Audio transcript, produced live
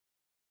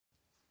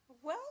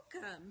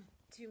Welcome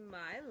to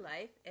My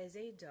Life as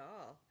a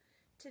Doll.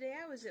 Today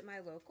I was at my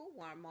local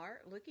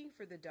Walmart looking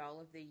for the doll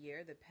of the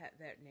year, the pet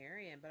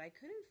veterinarian, but I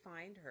couldn't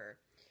find her.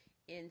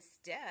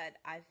 Instead,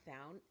 I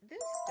found this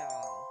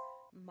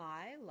doll.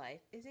 My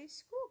Life is a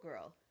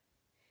Schoolgirl.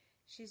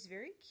 She's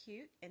very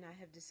cute and I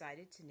have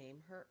decided to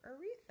name her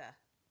Aretha.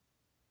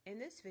 In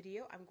this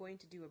video, I'm going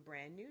to do a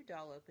brand new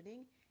doll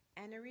opening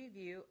and a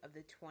review of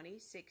the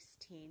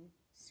 2016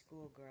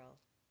 Schoolgirl.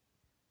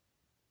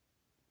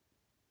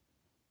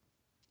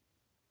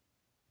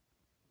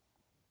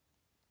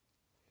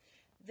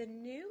 The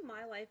new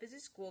My Life as a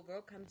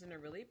Schoolgirl comes in a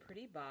really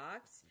pretty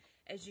box.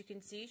 As you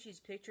can see, she's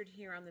pictured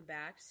here on the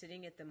back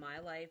sitting at the My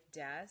Life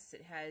desk.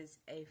 It has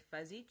a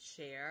fuzzy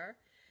chair,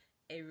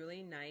 a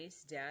really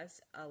nice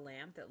desk, a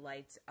lamp that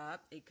lights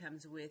up. It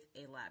comes with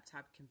a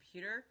laptop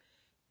computer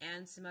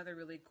and some other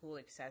really cool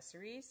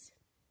accessories.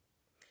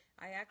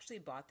 I actually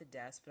bought the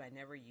desk, but I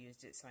never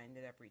used it, so I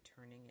ended up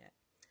returning it.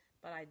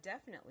 But I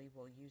definitely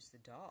will use the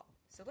doll.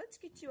 So let's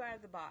get you out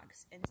of the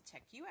box and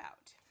check you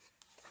out.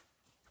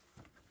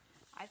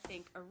 I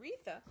think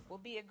Aretha will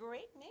be a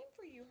great name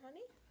for you,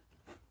 honey.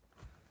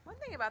 One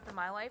thing about the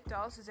My Life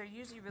dolls is they're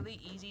usually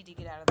really easy to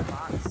get out of the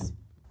box.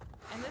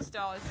 And this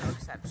doll is no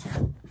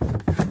exception.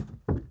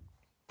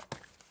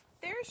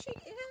 There she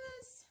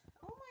is!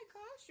 Oh my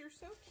gosh, you're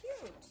so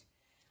cute.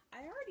 I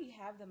already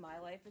have the My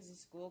Life as a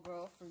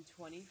Schoolgirl from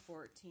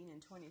 2014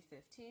 and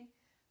 2015.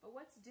 But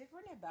what's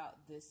different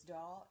about this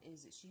doll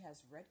is that she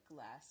has red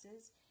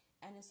glasses.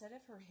 And instead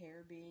of her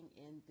hair being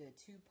in the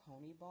two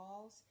pony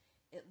balls,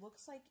 it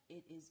looks like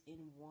it is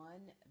in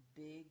one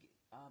big,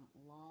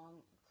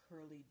 long,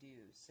 curly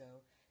do. So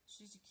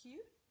she's cute.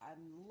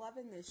 I'm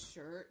loving this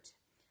shirt.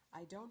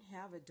 I don't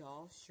have a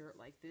doll shirt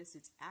like this.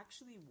 It's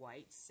actually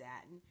white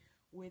satin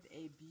with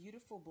a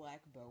beautiful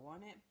black bow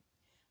on it.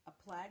 A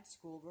plaid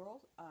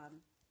schoolgirl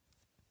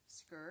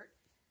skirt.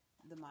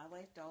 The My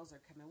Life dolls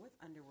are coming with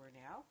underwear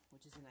now,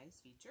 which is a nice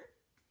feature.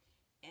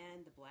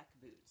 And the black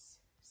boots.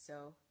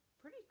 So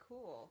pretty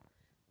cool.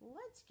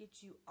 Let's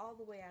get you all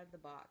the way out of the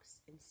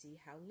box and see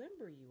how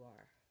limber you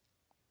are.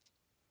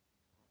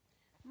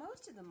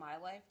 Most of the My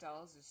Life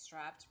dolls are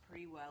strapped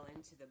pretty well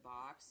into the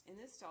box, and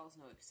this doll is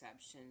no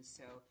exception.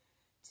 So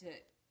to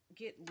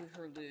get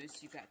her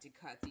loose, you got to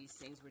cut these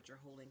things which are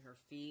holding her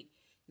feet.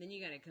 Then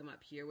you got to come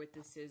up here with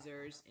the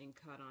scissors and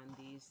cut on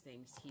these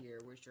things here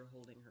which are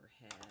holding her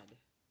head.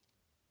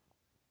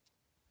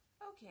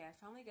 Okay, I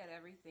finally got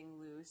everything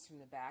loose from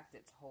the back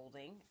that's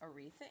holding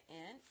Aretha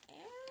in,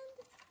 and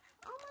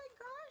oh my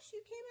gosh,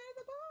 you came out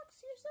of the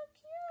box. You're so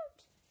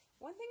cute.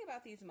 One thing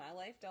about these My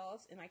Life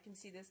dolls, and I can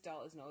see this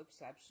doll is no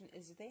exception,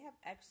 is that they have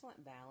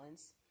excellent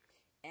balance.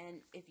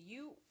 And if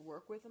you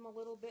work with them a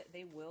little bit,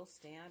 they will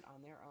stand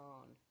on their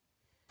own.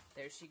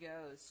 There she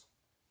goes.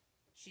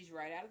 She's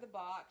right out of the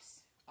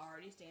box,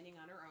 already standing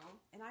on her own.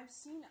 And I've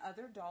seen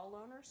other doll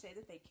owners say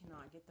that they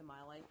cannot get the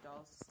My Life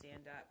dolls to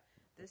stand up.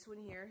 This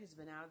one here has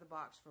been out of the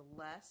box for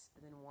less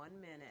than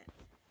 1 minute.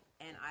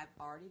 And I've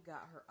already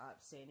got her up,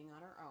 standing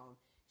on her own.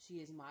 She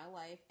is My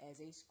Life as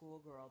a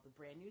Schoolgirl, the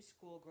brand new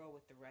schoolgirl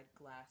with the red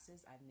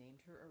glasses. I've named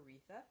her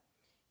Aretha.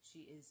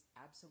 She is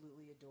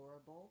absolutely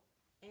adorable.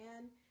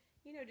 And,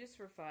 you know, just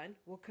for fun,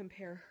 we'll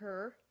compare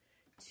her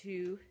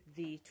to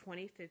the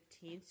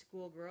 2015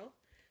 Schoolgirl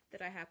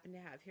that I happen to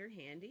have here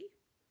handy.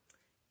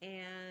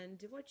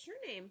 And what's your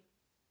name?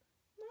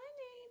 My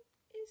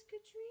name is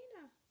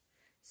Katrina.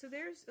 So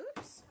there's,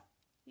 oops,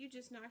 you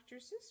just knocked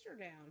your sister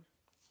down.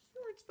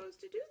 You weren't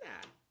supposed to do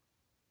that.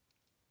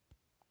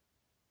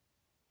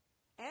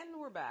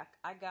 And we're back.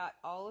 I got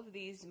all of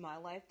these My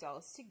Life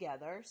dolls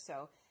together.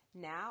 So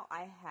now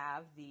I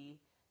have the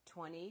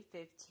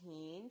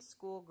 2015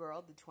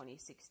 Schoolgirl, the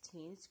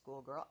 2016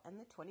 Schoolgirl, and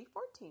the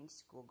 2014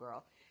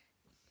 Schoolgirl.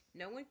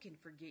 No one can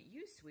forget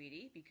you,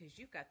 sweetie, because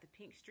you've got the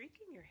pink streak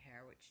in your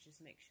hair, which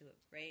just makes you look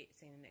great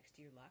standing next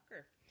to your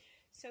locker.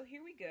 So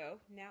here we go.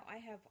 Now I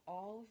have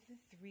all of the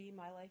three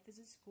My Life as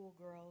a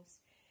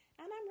Schoolgirls.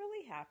 And I'm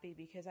really happy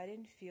because I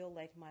didn't feel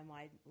like my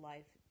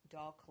Life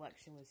doll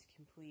collection was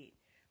complete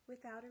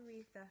without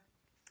Aretha.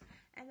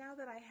 And now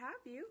that I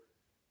have you,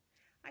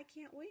 I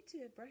can't wait to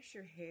brush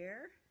your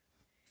hair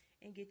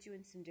and get you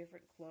in some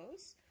different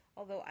clothes.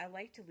 Although I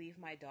like to leave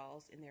my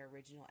dolls in their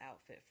original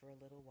outfit for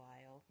a little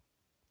while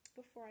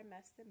before I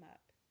mess them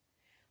up.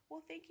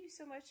 Well, thank you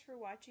so much for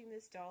watching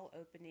this doll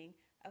opening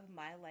of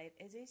My Life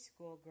as a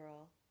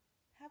Schoolgirl.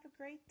 Have a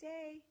great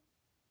day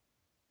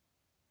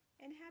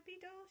and happy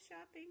doll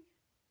shopping.